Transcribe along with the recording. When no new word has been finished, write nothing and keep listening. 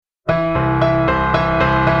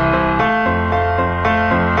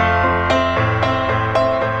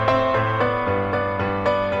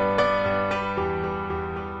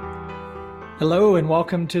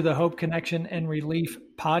welcome to the Hope, Connection, and Relief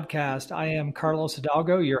podcast. I am Carlos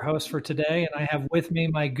Hidalgo, your host for today, and I have with me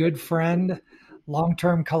my good friend,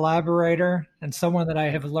 long-term collaborator, and someone that I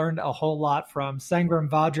have learned a whole lot from, Sangram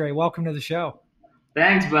Vajre. Welcome to the show.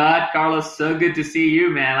 Thanks, bud. Carlos, so good to see you,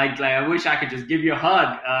 man. I wish I could just give you a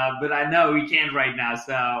hug, but I know we can't right now,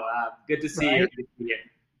 so good to see you. Good to see you.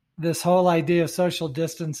 This whole idea of social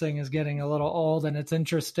distancing is getting a little old, and it's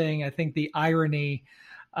interesting. I think the irony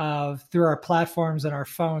of through our platforms and our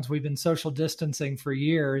phones, we've been social distancing for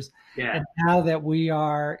years. Yeah. And now that we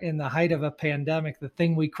are in the height of a pandemic, the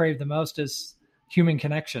thing we crave the most is human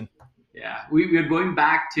connection. Yeah, we're going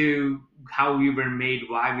back to how we were made,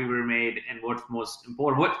 why we were made, and what's most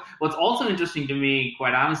important. What's also interesting to me,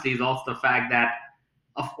 quite honestly, is also the fact that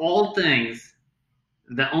of all things,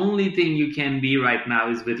 the only thing you can be right now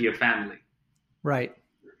is with your family. Right.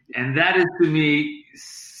 And that is, to me,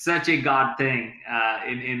 such a God thing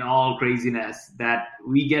in all craziness, that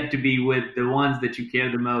we get to be with the ones that you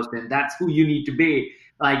care the most, and that's who you need to be.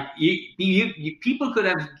 Like you people could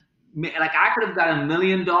have, like I could have got $1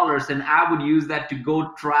 million, and I would use that to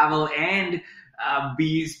go travel and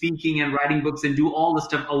be speaking and writing books and do all the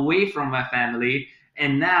stuff away from my family.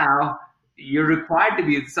 And now you're required to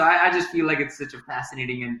be. So I just feel like it's such a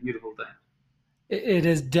fascinating and beautiful thing. It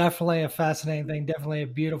is definitely a fascinating thing, definitely a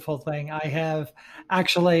beautiful thing. I have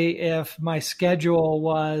actually, if my schedule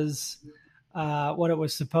was what it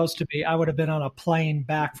was supposed to be, I would have been on a plane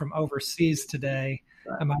back from overseas today.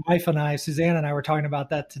 Right. And my wife and I, Suzanne and I, were talking about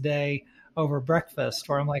that today over breakfast,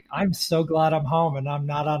 where I'm like, I'm so glad I'm home and I'm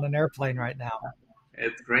not on an airplane right now.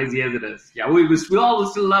 It's crazy as it is. Yeah, we all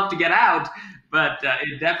still love to get out, but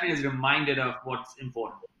it definitely is reminded of what's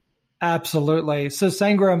important. Absolutely. So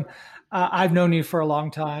Sangram, I've known you for a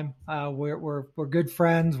long time. We're good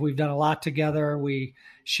friends. We've done a lot together. We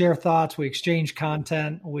share thoughts. We exchange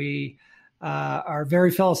content. We are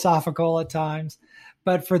very philosophical at times.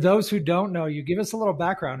 But for those who don't know you, give us a little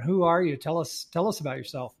background. Who are you? Tell us about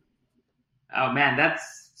yourself. Oh man,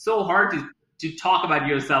 that's so hard to talk about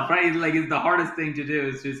yourself, right? Like it's the hardest thing to do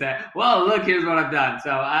is to say, well, look, here's what I've done. So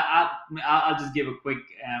I'll just give a quick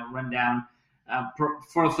rundown. For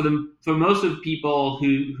most of people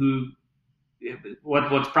who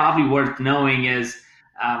what's probably worth knowing is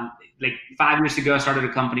like 5 years ago, I started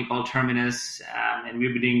a company called Terminus, and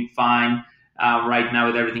we've been doing fine right now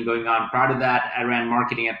with everything going on. Prior to that, I ran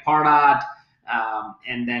marketing at Pardot,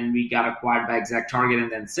 and then we got acquired by ExactTarget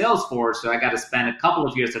and then Salesforce. So I got to spend a couple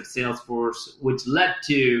of years at Salesforce, which led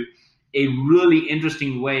to a really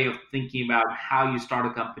interesting way of thinking about how you start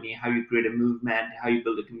a company, how you create a movement, how you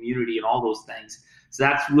build a community, and all those things. So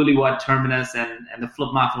that's really what Terminus and the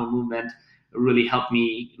Flip My Funnel movement really helped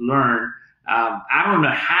me learn. I don't know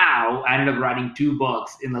how I ended up writing 2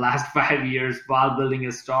 books in the last 5 years while building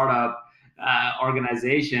a startup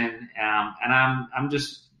organization, and I'm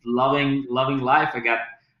just loving life. I got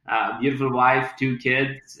a beautiful wife, 2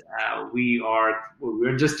 kids.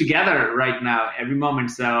 We're just together right now every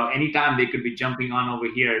moment. So anytime they could be jumping on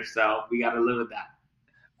over here. So we got to live with that.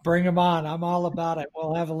 Bring them on. I'm all about it.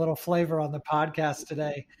 We'll have a little flavor on the podcast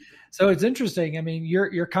today. So it's interesting. I mean,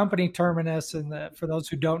 your company Terminus, and for those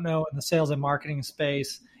who don't know, in the sales and marketing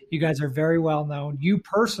space, you guys are very well known. You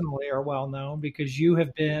personally are well known because you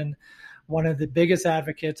have been one of the biggest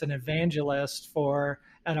advocates and evangelists for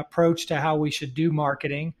an approach to how we should do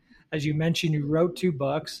marketing. As you mentioned, you wrote 2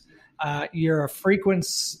 books. You're a frequent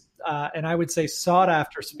and I would say sought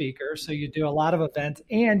after speaker. So you do a lot of events,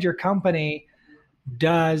 and your company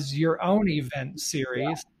does your own event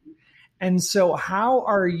series. And so how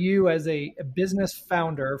are you, as a business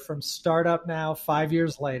founder from startup now 5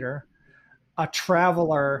 years later, a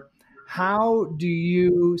traveler, how do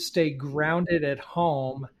you stay grounded at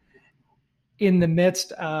home in the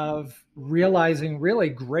midst of realizing really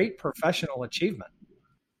great professional achievement?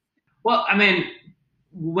 Well, I mean,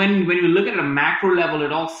 when you look at a macro level,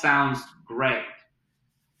 it all sounds great.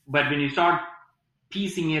 But when you start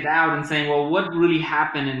piecing it out and saying, well, what really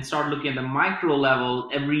happened, and start looking at the micro level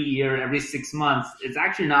every year, every 6 months, it's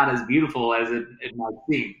actually not as beautiful as it might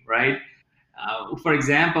seem, right? For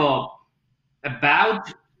example, about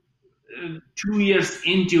 2 years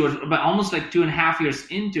into it, about almost like 2.5 years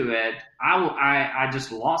into it, I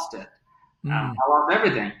just lost it. I lost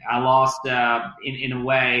everything. I lost, in a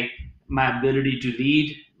way, my ability to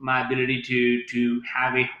lead, my ability to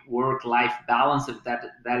have a work-life balance, if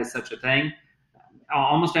that is such a thing.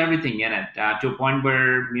 Almost everything in it, to a point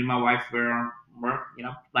where me and my wife were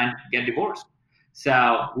planning to get divorced.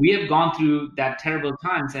 So we have gone through that terrible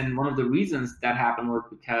times, and one of the reasons that happened was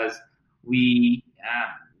because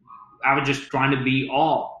I was just trying to be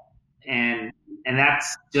all, and And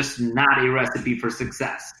that's just not a recipe for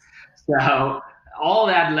success. So all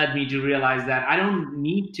that led me to realize that I don't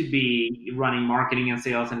need to be running marketing and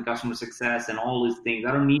sales and customer success and all these things.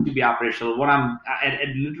 I don't need to be operational.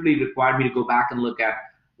 It literally required me to go back and look at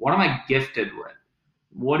what am I gifted with?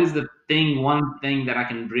 What is the one thing that I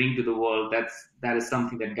can bring to the world that is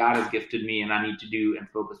something that God has gifted me and I need to do and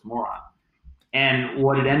focus more on. And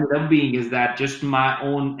what it ended up being is that just my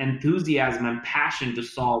own enthusiasm and passion to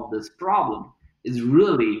solve this problem is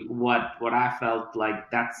really what I felt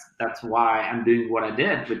like that's why I'm doing what I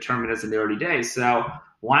did with Terminus in the early days. So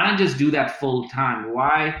why not just do that full time?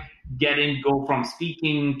 Why go from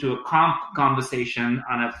speaking to a conversation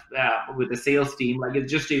on with a sales team? Like,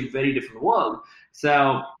 it's just a very different world.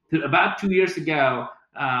 So about 2 years ago,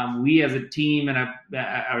 we as a team and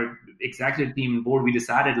our executive team and board, we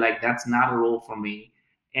decided like that's not a role for me.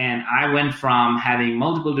 And I went from having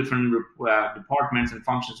multiple different departments and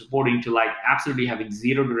functions reporting to like absolutely having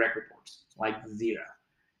zero direct reports, like zero.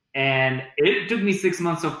 And it took me 6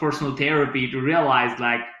 months of personal therapy to realize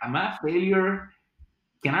like, am I a failure?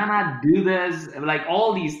 Can I not do this? Like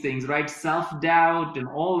all these things, right? Self-doubt and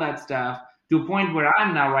all that stuff, to a point where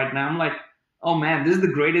I'm now right now. I'm like, oh man, this is the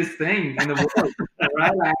greatest thing in the world,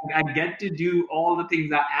 right? I get to do all the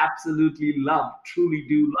things I absolutely love, truly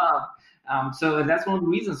do love. So that's one of the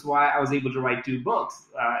reasons why I was able to write 2 books,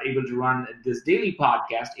 able to run this daily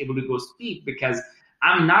podcast, able to go speak, because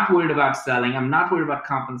I'm not worried about selling. I'm not worried about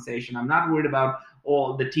compensation. I'm not worried about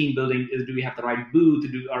all the team building. Do we have the right booth?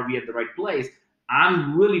 Are we at the right place?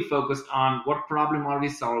 I'm really focused on what problem are we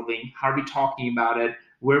solving? How are we talking about it?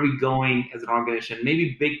 Where are we going as an organization?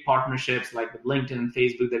 Maybe big partnerships like with LinkedIn and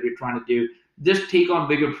Facebook that we're trying to do. Just take on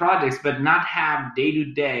bigger projects, but not have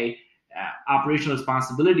day-to-day operational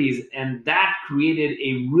responsibilities. And that created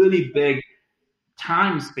a really big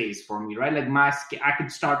time space for me, right? Like I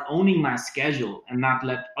could start owning my schedule and not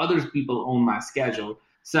let other people own my schedule.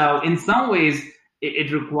 So in some ways,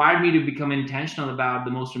 it required me to become intentional about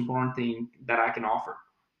the most important thing that I can offer.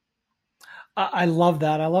 I love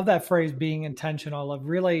that. I love that phrase, being intentional, of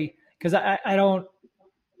really, because I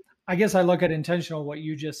guess I look at intentional, what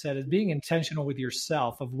you just said, is being intentional with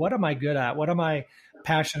yourself of what am I good at? What am I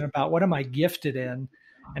passionate about? What am I gifted in?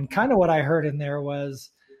 And kind of what I heard in there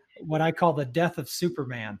was what I call the death of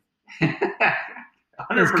Superman.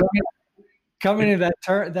 coming to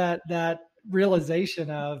that realization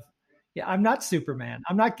of, yeah, I'm not Superman.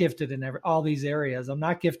 I'm not gifted in all these areas. I'm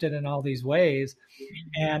not gifted in all these ways.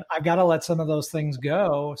 And I've got to let some of those things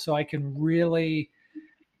go so I can really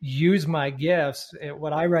use my gifts.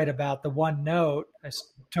 What I write about, the one note I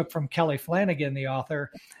took from Kelly Flanagan, the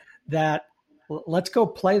author, that let's go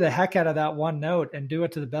play the heck out of that one note and do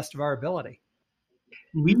it to the best of our ability.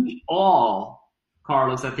 We all,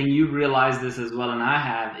 Carlos, I think you realize this as well, and I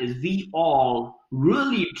have, is we all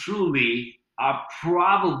really, truly are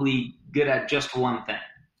probably good at just one thing.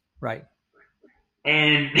 Right.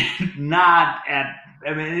 And not at,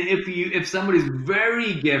 I mean, if somebody's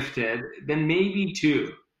very gifted, then maybe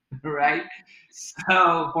 2, right?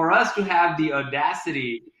 So for us to have the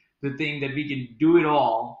audacity to think that we can do it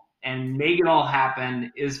all and make it all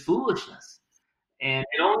happen is foolishness. And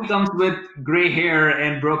it only comes with gray hair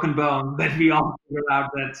and broken bones that we all figure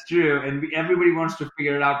out that's true. And everybody wants to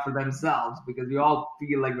figure it out for themselves because we all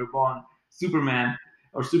feel like we're born Superman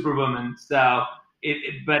or Superwoman. So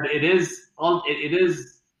but it is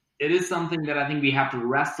something that I think we have to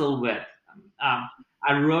wrestle with.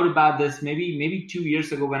 I wrote about this maybe 2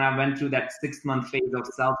 years ago when I went through that 6-month phase of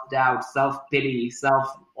self-doubt, self-pity,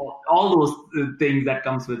 all those things that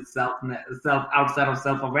comes with self outside of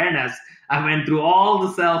self-awareness. I went through all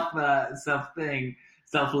the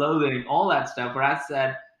self-loathing, all that stuff, where I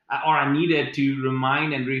said, or I needed to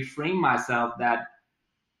remind and reframe myself that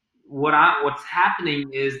what's happening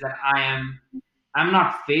is that I'm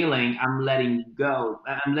not failing. I'm letting go.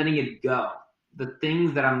 I'm letting it go. The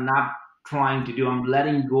things that I'm not trying to do, I'm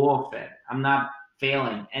letting go of it. I'm not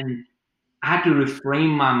failing. And I had to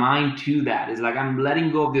reframe my mind to that. It's like I'm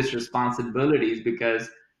letting go of these responsibilities because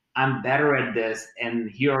I'm better at this, and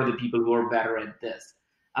here are the people who are better at this.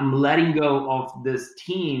 I'm letting go of this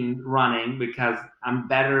team running because I'm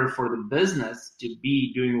better for the business to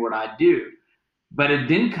be doing what I do. But it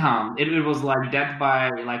didn't come. It was like death by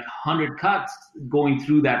like 100 cuts going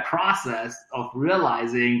through that process of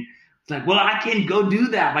realizing, it's like, well, I can't go do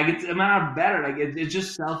that. Like, I'm not better. Like, it's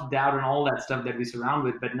just self-doubt and all that stuff that we surround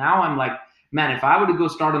with. But now I'm like, man, if I were to go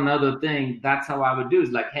start another thing, that's how I would do.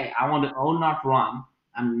 It's like, hey, I want to own, not run.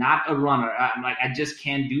 I'm not a runner. I'm like, I just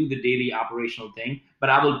can't do the daily operational thing. But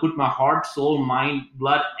I will put my heart, soul, mind,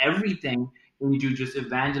 blood, everything into just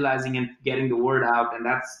evangelizing and getting the word out. And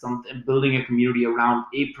that's something, building a community around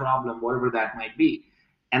a problem, whatever that might be.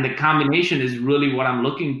 And the combination is really what I'm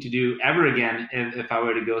looking to do ever again if I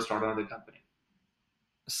were to go start another company.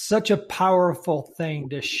 Such a powerful thing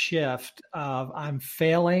to shift of I'm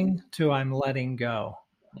failing to I'm letting go.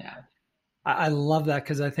 Yeah. I love that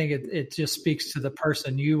because I think it just speaks to the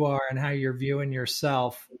person you are and how you're viewing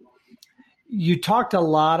yourself. You talked a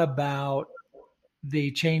lot about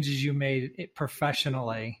the changes you made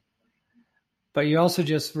professionally, but you also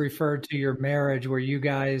just referred to your marriage where you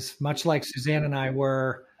guys, much like Suzanne and I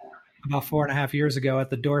were about 4.5 years ago, at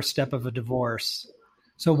the doorstep of a divorce.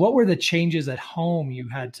 So what were the changes at home you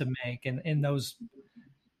had to make in those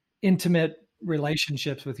intimate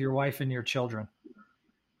relationships with your wife and your children?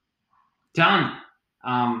 Ton,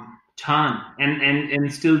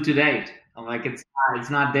 and still to date, like it's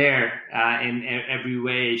not there in every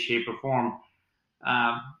way, shape, or form.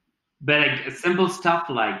 But like, simple stuff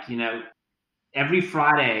like, every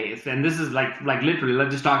Friday, and this is like literally,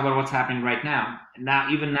 let's just talk about what's happening right now.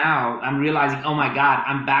 Even now, I'm realizing, oh my God,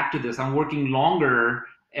 I'm back to this. I'm working longer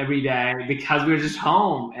every day because we're just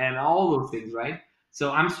home and all those things, right?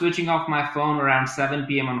 So I'm switching off my phone around 7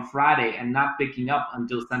 p.m. on Friday and not picking up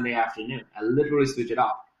until Sunday afternoon. I literally switch it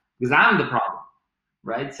off because I'm the problem,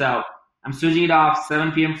 right? So I'm switching it off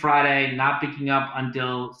 7 p.m. Friday, not picking up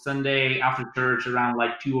until Sunday after church around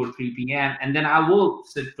like 2 or 3 p.m. And then I will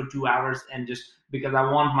sit for 2 hours and just because I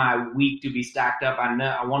want my week to be stacked up.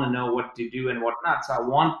 I want to know what to do and what not. So I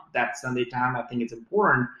want that Sunday time. I think it's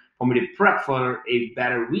important for me to prep for a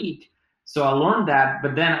better week. So I learned that,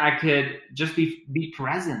 but then I could just be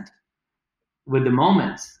present with the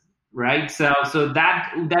moments, right? So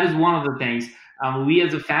that is one of the things. We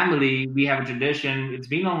as a family, we have a tradition. It's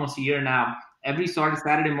been almost a year now. Every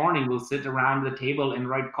Saturday morning, we'll sit around the table and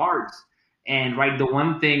write cards and write the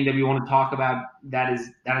one thing that we want to talk about that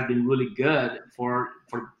has been really good for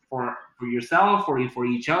yourself or for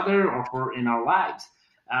each other or for in our lives.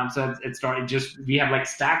 So it started just we have like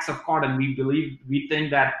stacks of cards, and we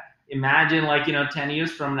think that imagine 10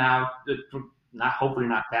 years from now, not hopefully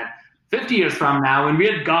not 10. 50 years from now, when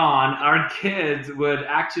we're gone, our kids would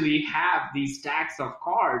actually have these stacks of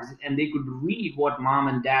cards and they could read what mom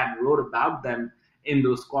and dad wrote about them in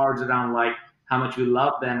those cards around like how much we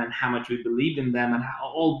love them and how much we believe in them and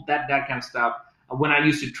all that kind of stuff. When I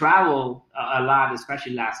used to travel a lot,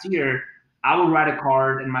 especially last year, I would write a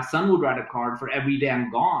card and my son would write a card for every day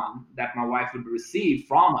I'm gone that my wife would receive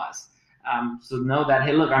from us. So know that,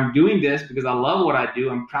 hey, look, I'm doing this because I love what I do.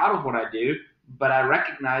 I'm proud of what I do. But I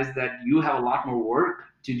recognize that you have a lot more work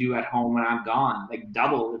to do at home when I'm gone, like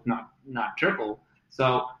double, if not triple.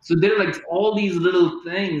 So there are like all these little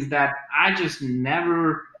things that I just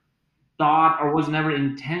never thought or was never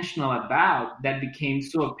intentional about that became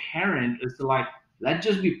so apparent. Is to like, let's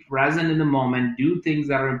just be present in the moment, do things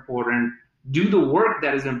that are important, do the work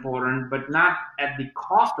that is important, but not at the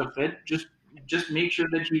cost of it. Just make sure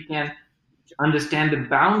that you can understand the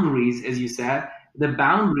boundaries, as you said, the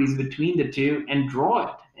boundaries between the two and draw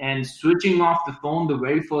it. And switching off the phone the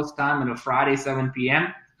very first time on a Friday, 7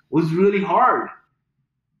 p.m. was really hard.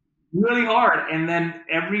 Really hard. And then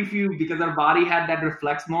because our body had that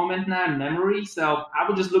reflex moment now in memory. So I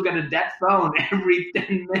would just look at a dead phone every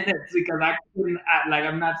 10 minutes because I couldn't,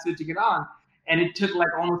 I'm not switching it on. And it took like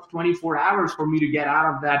almost 24 hours for me to get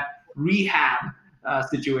out of that rehab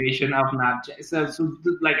situation of not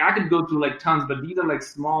like I could go through like tons, but these are like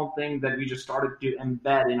small things that we just started to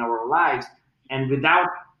embed in our lives, and without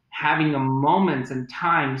having a moments and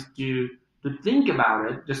times to think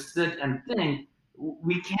about it, just sit and think,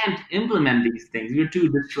 we can't implement these things. We're too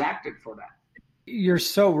distracted for that. You're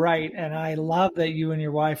so right, and I love that you and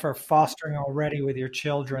your wife are fostering already with your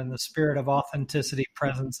children the spirit of authenticity,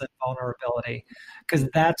 presence, and vulnerability, because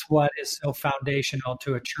that's what is so foundational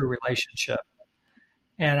to a true relationship.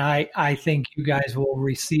 And I think you guys will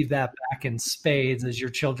receive that back in spades as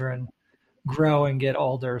your children grow and get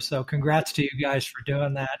older. So congrats to you guys for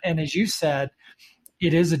doing that. And as you said,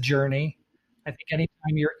 it is a journey. I think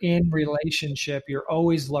anytime you're in relationship, you're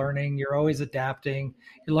always learning, you're always adapting,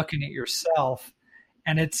 you're looking at yourself.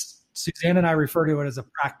 And Suzanne and I refer to it as a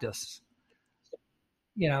practice.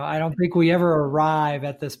 I don't think we ever arrive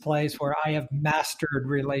at this place where I have mastered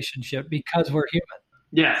relationship because we're human.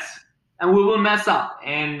 Yes. And we will mess up,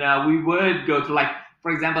 and we would go through, like,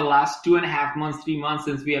 for example, the last 2.5 months, 3 months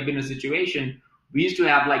since we have been in a situation, we used to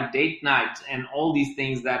have like date nights and all these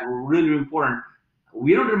things that were really important.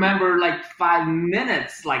 We don't remember like 5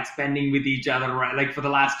 minutes like spending with each other, right? Like for the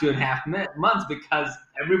last 2.5 months because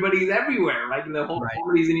everybody's everywhere, right? The whole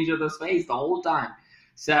Everybody's in each other's face the whole time.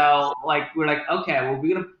 So like we're like, okay, well,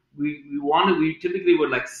 we're gonna we typically would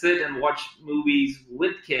like sit and watch movies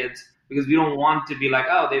with kids because we don't want to be like,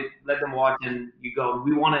 oh, they let them watch and you go.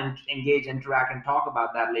 We want to engage, interact, and talk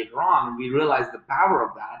about that later on. And we realize the power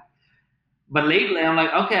of that. But lately, I'm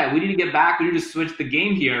like, okay, we need to get back. We need to switch the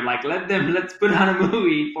game here. Like, let's put on a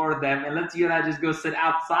movie for them, and let's you and I just go sit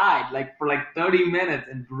outside, like for like 30 minutes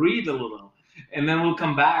and breathe a little, and then we'll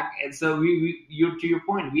come back. And so you're to your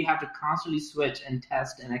point, we have to constantly switch and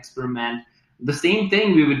test and experiment. The same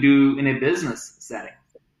thing we would do in a business setting.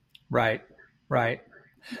 Right.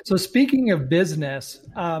 So speaking of business,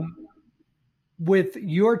 with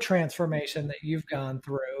your transformation that you've gone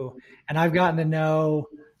through, and I've gotten to know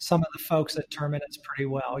some of the folks at Terminus pretty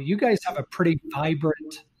well. You guys have a pretty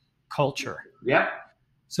vibrant culture. Yep.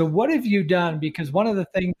 So what have you done? Because one of the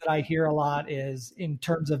things that I hear a lot is in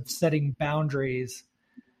terms of setting boundaries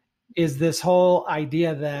is this whole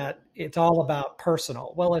idea that it's all about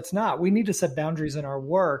personal. Well, it's not. We need to set boundaries in our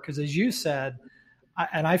work because as you said,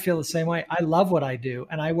 and I feel the same way, I love what I do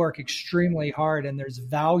and I work extremely hard and there's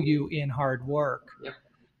value in hard work. Yep.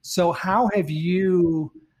 So how have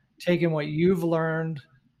you taken what you've learned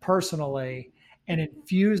personally and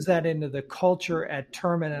infuse that into the culture at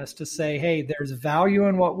Terminus to say, hey, there's value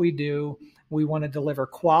in what we do. We want to deliver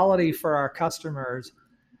quality for our customers,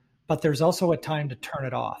 but there's also a time to turn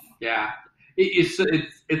it off. Yeah, it's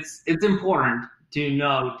important to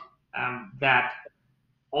note that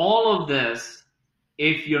all of this,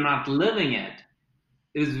 if you're not living it,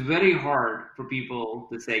 is very hard for people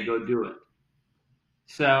to say, go do it.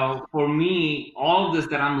 So for me, all of this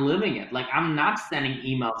that I'm living it, like I'm not sending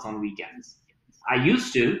emails on weekends. I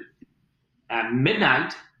used to at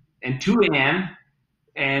midnight and 2 a.m.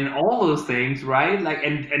 and all those things, right? Like,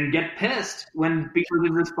 and get pissed when people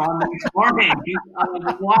would respond the next morning.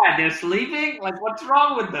 Like, why? They're sleeping? Like, what's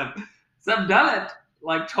wrong with them? So I've done it,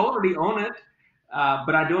 like totally own it.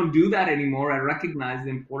 But I don't do that anymore. I recognize the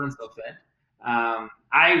importance of it.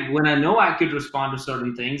 When I know I could respond to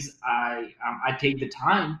certain things, I take the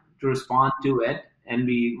time to respond to it and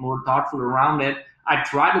be more thoughtful around it. I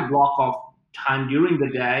try to block off time during the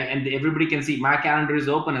day, and everybody can see my calendar is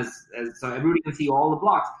open so everybody can see all the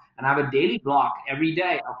blocks. And I have a daily block every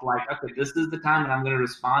day of like, okay, this is the time that I'm going to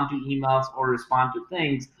respond to emails or respond to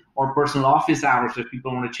things or personal office hours if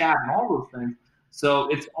people want to chat and all those things. So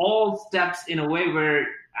it's all steps in a way where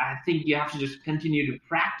I think you have to just continue to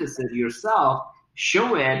practice it yourself,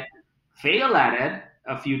 show it, fail at it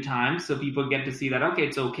a few times so people get to see that, okay,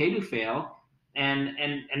 it's okay to fail, and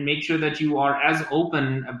make sure that you are as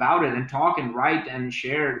open about it and talk and write and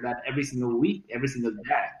share that every single week, every single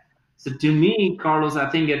day. So to me, Carlos, I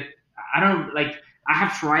think I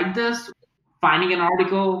have tried this, finding an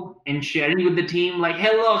article and sharing it with the team, like,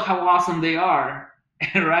 hey, look how awesome they are.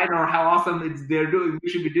 Right? Or how awesome they're doing. We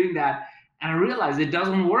should be doing that. And I realized it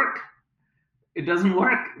doesn't work. It doesn't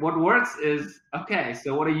work. What works is, okay,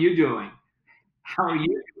 so what are you doing? How are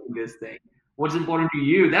you doing this thing? What's important to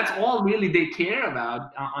you? That's all really they care about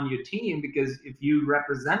on your team, because if you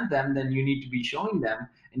represent them, then you need to be showing them,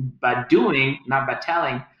 and by doing, not by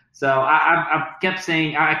telling. So I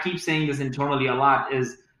keep saying this internally a lot,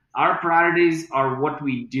 is our priorities are what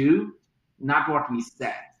we do, not what we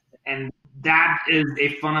say. And that is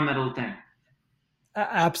a fundamental thing.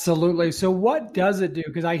 Absolutely. So what does it do?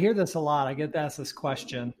 Because I hear this a lot. I get asked this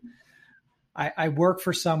question. I work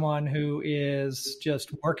for someone who is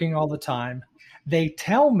just working all the time. They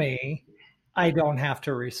tell me I don't have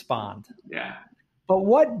to respond. Yeah. But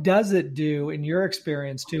what does it do in your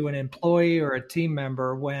experience to an employee or a team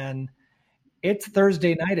member when it's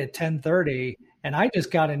Thursday night at 10:30 and I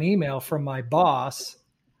just got an email from my boss?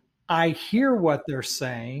 I hear what they're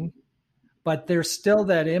saying, but there's still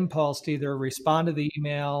that impulse to either respond to the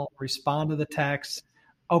email, respond to the text,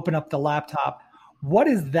 open up the laptop. What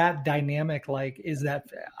is that dynamic like?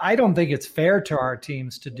 I don't think it's fair to our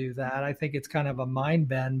teams to do that. I think it's kind of a mind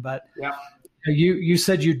bend, but yeah. You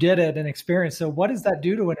said you did it and experienced. So what does that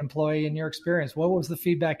do to an employee in your experience? What was the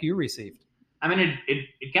feedback you received? I mean,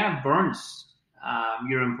 it kind of burns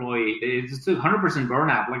your employee. It's 100%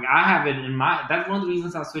 burnout. Like I have it in that's one of the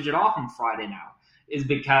reasons I switch it off on Friday now, is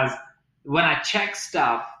because when I check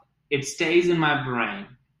stuff, it stays in my brain,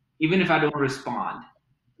 even if I don't respond.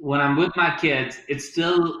 When I'm with my kids, it's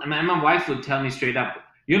still, I mean, my wife would tell me straight up,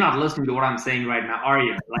 you're not listening to what I'm saying right now, are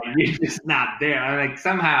you? Like, you're just not there. I'm like,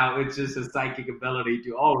 somehow it's just a psychic ability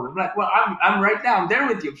to, I'm like, well, I'm right now, I'm there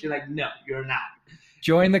with you. She's like, no, you're not.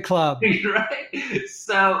 Join the club. Right?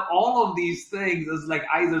 So all of these things, it's like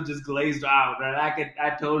eyes are just glazed out, right?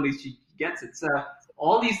 She gets it. So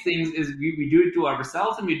all these things is we do it to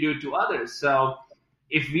ourselves and we do it to others. So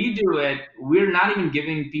if we do it, we're not even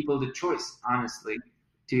giving people the choice, honestly,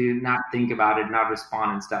 to not think about it, not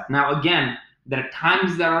respond and stuff. Now, again, there are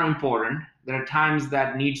times that are important. There are times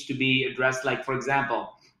that needs to be addressed. Like, for example,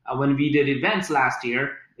 when we did events last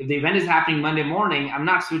year, if the event is happening Monday morning, I'm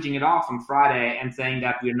not switching it off on Friday and saying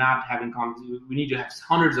that we're not having conversations. We need to have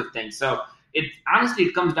hundreds of things. So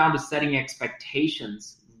it comes down to setting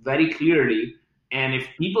expectations very clearly. And if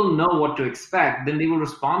people know what to expect, then they will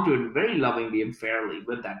respond to it very lovingly and fairly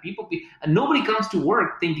with that. And nobody comes to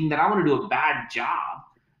work thinking that I want to do a bad job.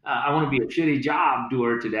 I want to be a shitty job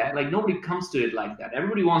doer today. Like, nobody comes to it like that.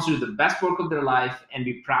 Everybody wants to do the best work of their life and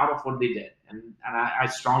be proud of what they did. And I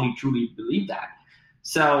strongly, truly believe that.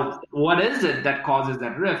 So what is it that causes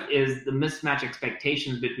that rift is the mismatch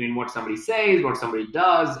expectations between what somebody says, what somebody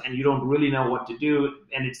does, and you don't really know what to do.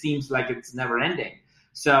 And it seems like it's never ending.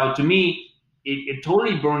 So to me, it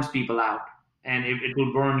totally burns people out, and it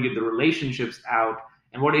will burn the relationships out.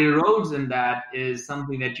 And what erodes in that is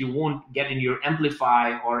something that you won't get in your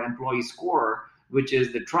Amplify or employee score, which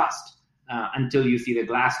is the trust, until you see the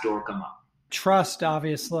glass door come up. Trust,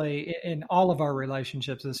 obviously, in all of our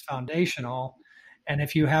relationships is foundational. And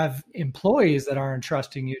if you have employees that aren't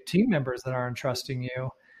trusting you, team members that aren't trusting you,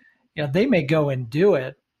 they may go and do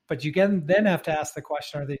it, but you then have to ask the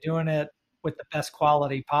question, are they doing it with the best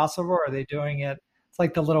quality possible? Or are they doing it? It's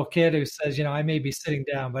like the little kid who says, I may be sitting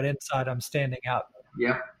down, but inside I'm standing up.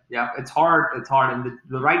 Yep. It's hard. And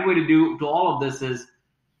the right way to do to all of this is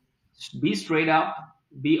be straight up,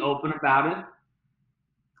 be open about it.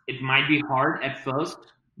 It might be hard at first,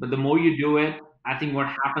 but the more you do it, I think what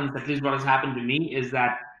happens, at least what has happened to me, is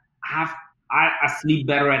that I sleep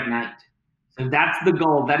better at night. So that's the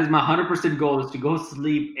goal. That is my 100% goal, is to go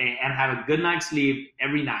sleep and have a good night's sleep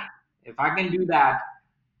every night. If I can do that,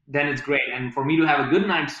 then it's great. And for me to have a good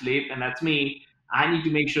night's sleep, and that's me, I need to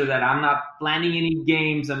make sure that I'm not planning any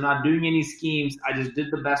games. I'm not doing any schemes. I just did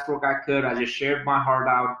the best work I could. I just shared my heart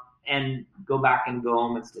out and go back and go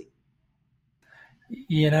home and sleep.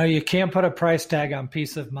 You can't put a price tag on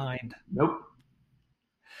peace of mind. Nope.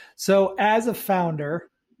 So as a founder,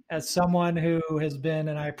 as someone who has been,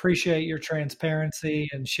 and I appreciate your transparency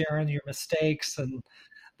and sharing your mistakes and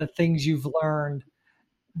the things you've learned,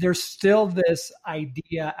 there's still this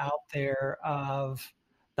idea out there of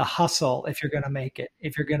the hustle if you're going to make it,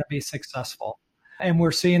 if you're going to be successful. And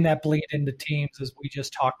we're seeing that bleed into teams, as we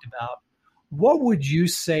just talked about. What would you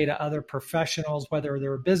say to other professionals, whether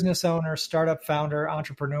they're a business owner, startup founder,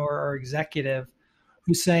 entrepreneur, or executive,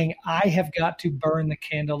 who's saying, I have got to burn the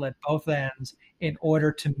candle at both ends in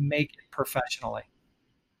order to make it professionally?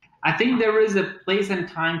 I think there is a place and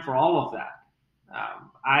time for all of that.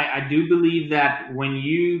 I do believe that when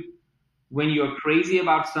you're crazy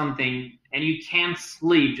about something and you can't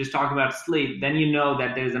sleep, just talk about sleep, then you know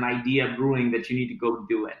that there's an idea brewing that you need to go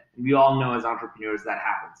do it. And we all know as entrepreneurs that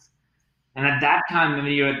happens. And at that time,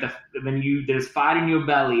 there's fire in your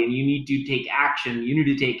belly and you need to take action, you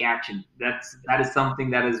need to take action. That is something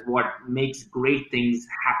that is what makes great things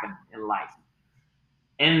happen in life.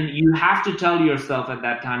 And you have to tell yourself at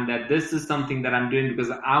that time that this is something that I'm doing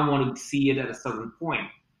because I want to see it at a certain point.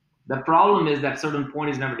 The problem is that certain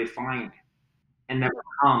point is never defined and never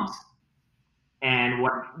comes. And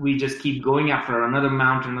what we just keep going after another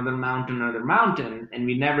mountain, and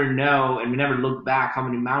we never know, and we never look back how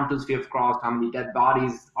many mountains we have crossed, how many dead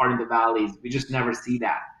bodies are in the valleys. We just never see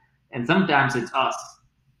that. And sometimes it's us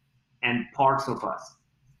and parts of us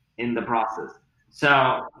in the process.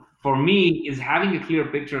 So for me, is having a clear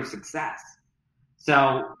picture of success.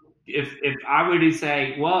 So if I were to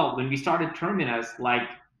say, well, when we started Terminus, like,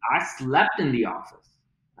 I slept in the office.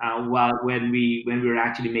 When we were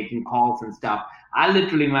actually making calls and stuff, I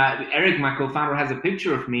literally, Eric, my co-founder, has a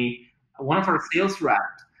picture of me. One of our sales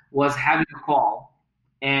reps was having a call,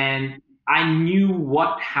 and I knew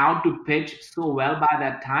how to pitch so well by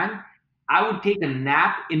that time. I would take a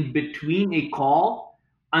nap in between a call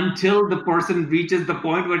until the person reaches the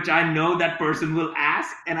point which I know that person will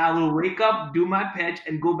ask, and I will wake up, do my pitch,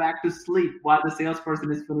 and go back to sleep while the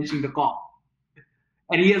salesperson is finishing the call.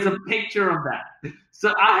 And he has a picture of that.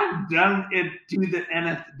 So I've done it to the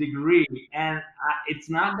nth degree. And it's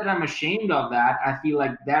not that I'm ashamed of that. I feel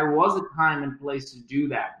like there was a time and place to do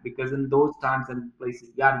that, because in those times and places,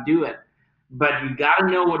 you got to do it. But you got to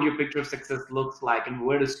know what your picture of success looks like and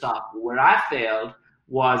where to stop. Where I failed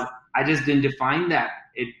was I just didn't define that.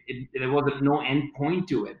 There was no end point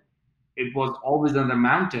to it. It was always on the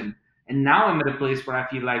mountain. And now I'm at a place where I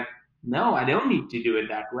feel like, no, I don't need to do it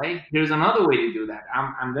that way. There's another way to do that.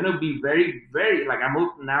 I'm going to be very, very,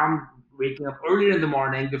 I'm waking up earlier in the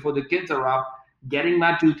morning before the kids are up, getting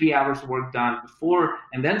my 2-3 hours work done before,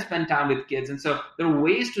 and then spend time with kids. And so there are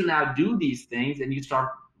ways to now do these things, and you start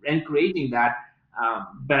encouraging that.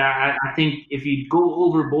 But I think if you go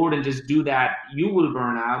overboard and just do that, you will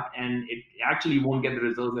burn out, and it actually won't get the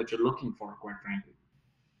results that you're looking for, quite frankly.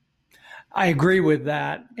 I agree with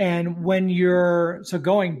that. And so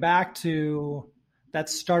going back to that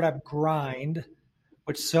startup grind,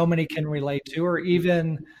 which so many can relate to, or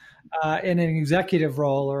even in an executive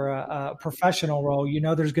role or a professional role,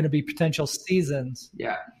 there's going to be potential seasons.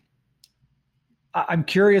 Yeah. I'm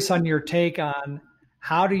curious on your take on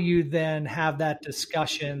how do you then have that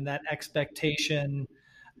discussion, that expectation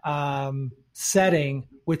setting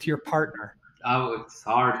with your partner? Oh, it's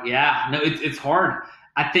hard. Yeah, no, it's hard.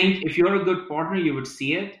 I think if you're a good partner, you would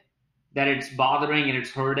see it, that it's bothering and it's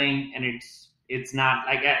hurting and it's not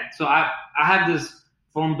like. So I have this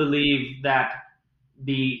firm belief that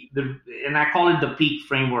the and I call it the peak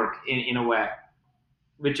framework in a way,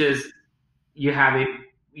 which is you have a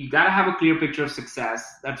you got to have a clear picture of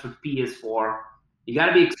success. That's what P is for. You got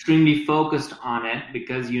to be extremely focused on it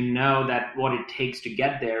because you know that what it takes to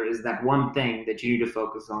get there is that one thing that you need to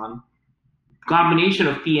focus on. Combination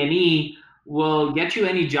of P and E will get you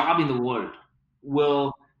any job in the world,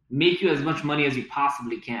 will make you as much money as you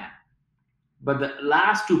possibly can. But the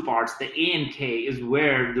last two parts, the A and K, is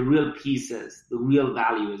where the real piece is, the real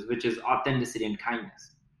value is, which is authenticity and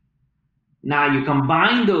kindness. Now you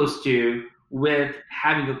combine those two with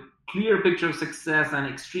having a clear picture of success and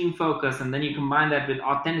extreme focus, and then you combine that with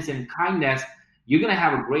authenticity and kindness, you're going to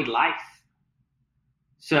have a great life.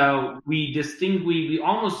 So we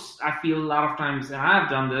almost, I feel a lot of times, and I've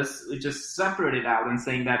done this, we just separate it out and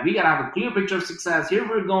saying that we got to have a clear picture of success. Here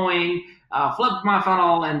we're going, flip my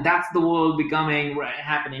funnel, and that's the world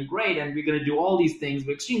happening great. And we're going to do all these things.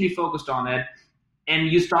 We're extremely focused on it. And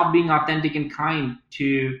you stop being authentic and kind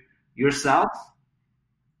to yourself,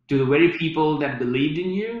 to the very people that believed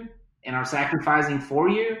in you and are sacrificing for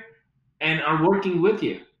you and are working with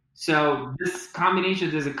you. So this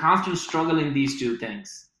combination, there's a constant struggle in these two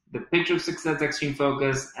things: the picture of success, extreme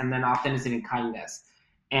focus, and then authenticity and kindness.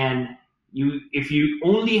 And if you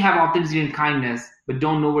only have authenticity and kindness, but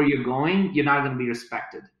don't know where you're going, you're not going to be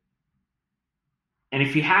respected. And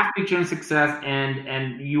if you have picture and success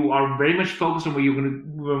and you are very much focused on where you're going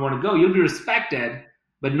to want to go, you'll be respected,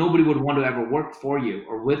 but nobody would want to ever work for you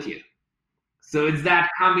or with you. So it's that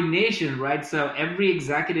combination, right? So every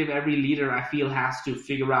executive, every leader, I feel, has to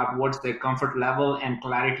figure out what's their comfort level and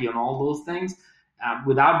clarity on all those things.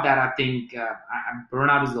 Without that, I think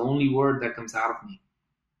burnout is the only word that comes out of me.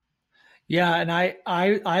 Yeah, and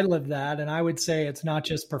I live that, and I would say it's not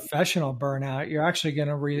just professional burnout. You're actually going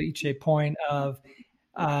to reach a point of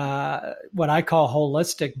what I call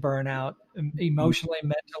holistic burnout, emotionally,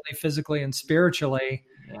 mentally, physically, and spiritually.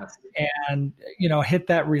 Yes. And, hit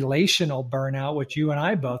that relational burnout, which you and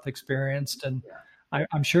I both experienced. And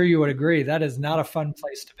I'm sure you would agree that is not a fun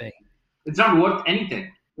place to be. It's not worth anything.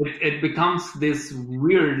 It becomes this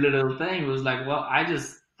weird little thing. It was like, well, I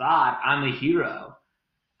just thought I'm a hero.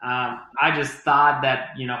 I just thought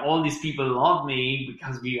that, all these people love me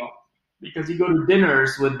because you go to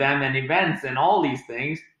dinners with them and events and all these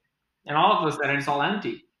things. And all of a sudden it's all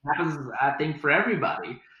empty. That happens, I think, for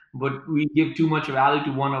everybody. But we give too much value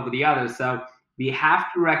to one over the other. So we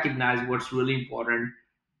have to recognize what's really important.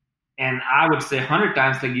 And I would say 100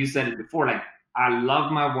 times, like you said it before, like, I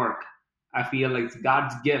love my work. I feel like it's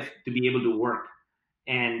God's gift to be able to work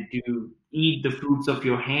and to eat the fruits of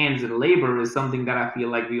your hands and labor is something that I feel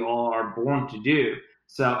like we all are born to do.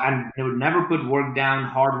 So I would never put work down,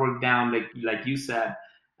 hard work down, like you said.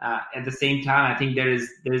 At the same time, I think there's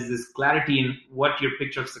this clarity in what your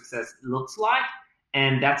picture of success looks like.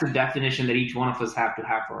 And that's a definition that each one of us have to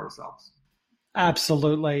have for ourselves.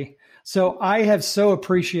 Absolutely. So I have so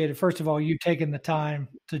appreciated, first of all, you taking the time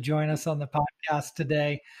to join us on the podcast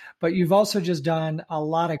today, but you've also just done a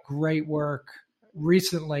lot of great work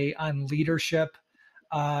recently on leadership.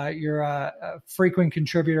 You're a frequent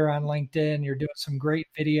contributor on LinkedIn. You're doing some great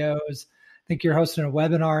videos. I think you're hosting a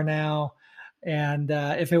webinar now. And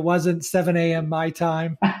if it wasn't 7 a.m. my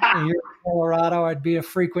time here in Colorado, I'd be a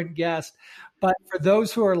frequent guest. But for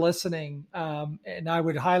those who are listening, and I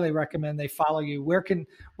would highly recommend they follow you. Where can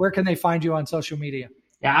they find you on social media?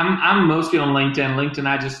 Yeah, I'm mostly on LinkedIn. LinkedIn,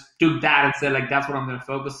 I just took that and said, like, that's what I'm going to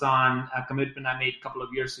focus on. A commitment I made a couple of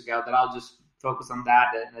years ago that I'll just focus on that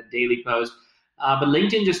in a daily post. But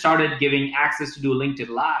LinkedIn just started giving access to do LinkedIn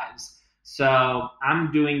Lives. So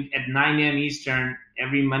I'm doing at 9 a.m. Eastern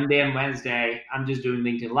every Monday and Wednesday. I'm just doing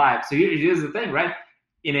LinkedIn Live. So here's the thing, right?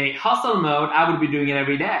 In a hustle mode, I would be doing it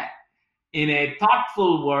every day. In a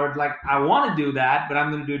thoughtful word, like, I want to do that, but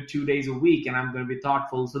I'm going to do it 2 days a week and I'm going to be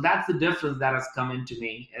thoughtful. So that's the difference that has come into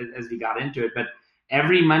me as we got into it. But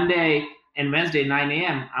every Monday, And Wednesday, 9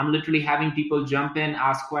 a.m., I'm literally having people jump in,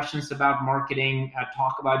 ask questions about marketing,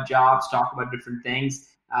 talk about jobs, talk about different things.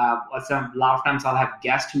 A lot of times I'll have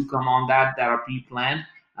guests who come on that are pre-planned.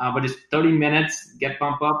 But it's 30 minutes, get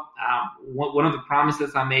pumped up. One of the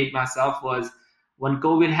promises I made myself was when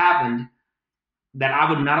COVID happened, that I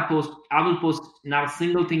will post not a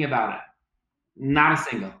single thing about it. Not a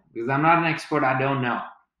single, because I'm not an expert. I don't know.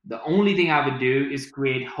 The only thing I would do is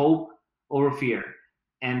create hope over fear.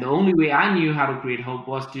 And the only way I knew how to create hope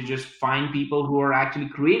was to just find people who are actually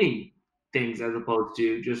creating things as opposed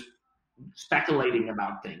to just speculating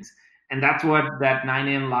about things. And that's what that 9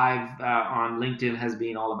 a.m. live on LinkedIn has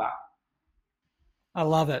been all about. I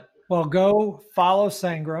love it. Well, go follow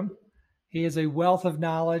Sangram. He is a wealth of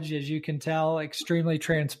knowledge, as you can tell, extremely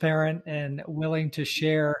transparent and willing to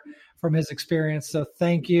share from his experience. So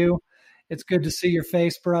thank you. It's good to see your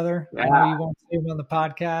face, brother. Yeah. I know you won't see him on the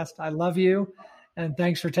podcast. I love you. And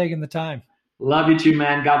thanks for taking the time. Love you too,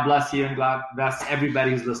 man. God bless you, and God bless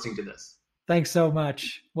everybody who's listening to this. Thanks so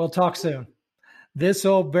much. We'll talk soon. This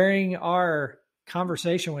will bring our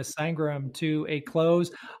conversation with Sangram to a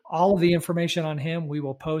close. All of the information on him we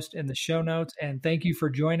will post in the show notes. And thank you for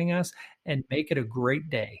joining us, and make it a great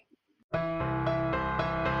day.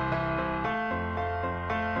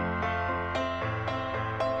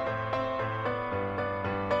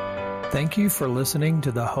 Thank you for listening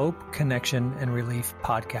to the Hope, Connection, and Relief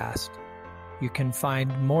podcast. You can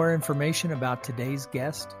find more information about today's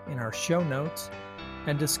guest in our show notes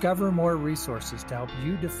and discover more resources to help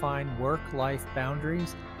you define work-life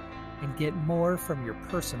boundaries and get more from your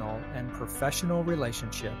personal and professional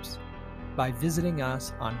relationships by visiting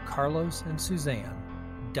us on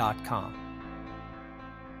carlosandsuzanne.com.